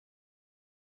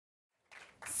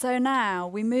So now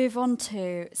we move on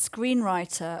to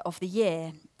Screenwriter of the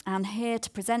Year. And here to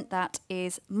present that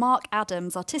is Mark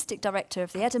Adams, Artistic Director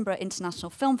of the Edinburgh International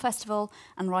Film Festival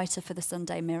and writer for the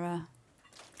Sunday Mirror.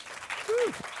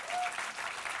 Woo.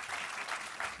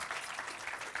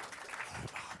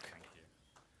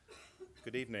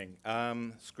 Good evening.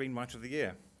 Screenwriter of the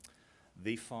Year.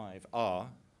 The five are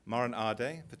Maran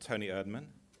Ade for Tony Erdmann,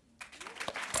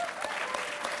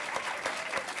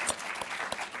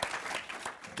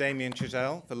 Damien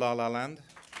Chazelle for La La Land,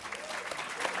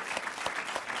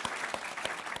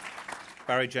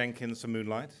 Barry Jenkins for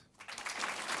Moonlight,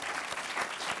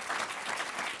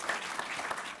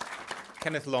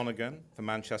 Kenneth Lonergan for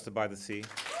Manchester by the Sea,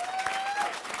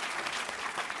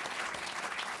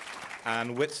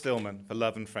 and Whit Stillman for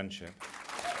Love and Friendship.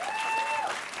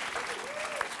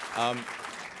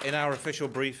 In our official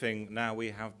briefing, now we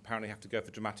apparently have to go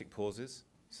for dramatic pauses.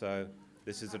 So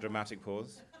this is a dramatic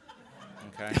pause.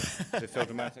 Okay. Does it feel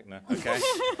dramatic? No. Okay.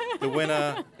 The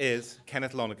winner is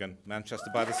Kenneth Lonergan, Manchester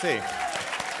by the Sea.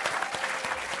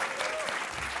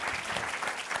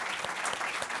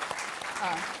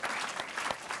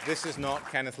 This is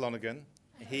not Kenneth Lonergan.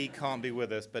 He can't be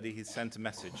with us, but he sent a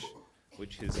message,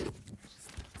 which has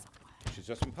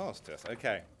just been passed to us.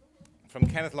 Okay. From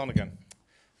Kenneth Lonergan.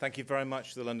 Thank you very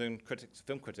much to the London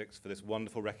film critics for this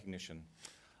wonderful recognition.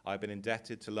 I've been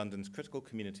indebted to London's critical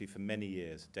community for many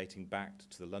years, dating back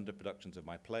to the London productions of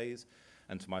my plays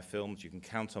and to my films. You can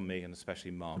count on me, and especially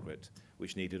Margaret,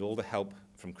 which needed all the help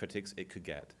from critics it could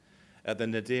get. At the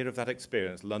nadir of that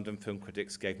experience, London film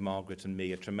critics gave Margaret and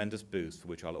me a tremendous boost, for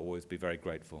which I'll always be very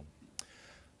grateful.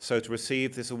 So to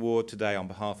receive this award today on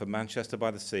behalf of Manchester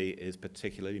by the Sea is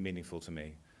particularly meaningful to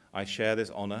me. I share this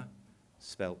honour,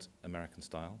 spelt American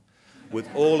style, with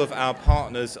all of our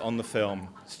partners on the film,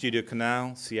 Studio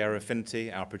Canal, Sierra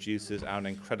Affinity, our producers, our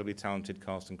incredibly talented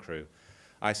cast and crew.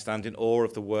 I stand in awe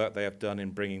of the work they have done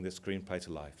in bringing this screenplay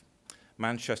to life.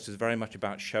 Manchester is very much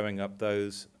about showing up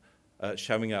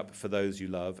for those you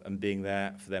love and being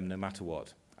there for them no matter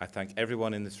what. I thank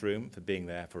everyone in this room for being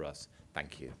there for us.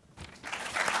 Thank you.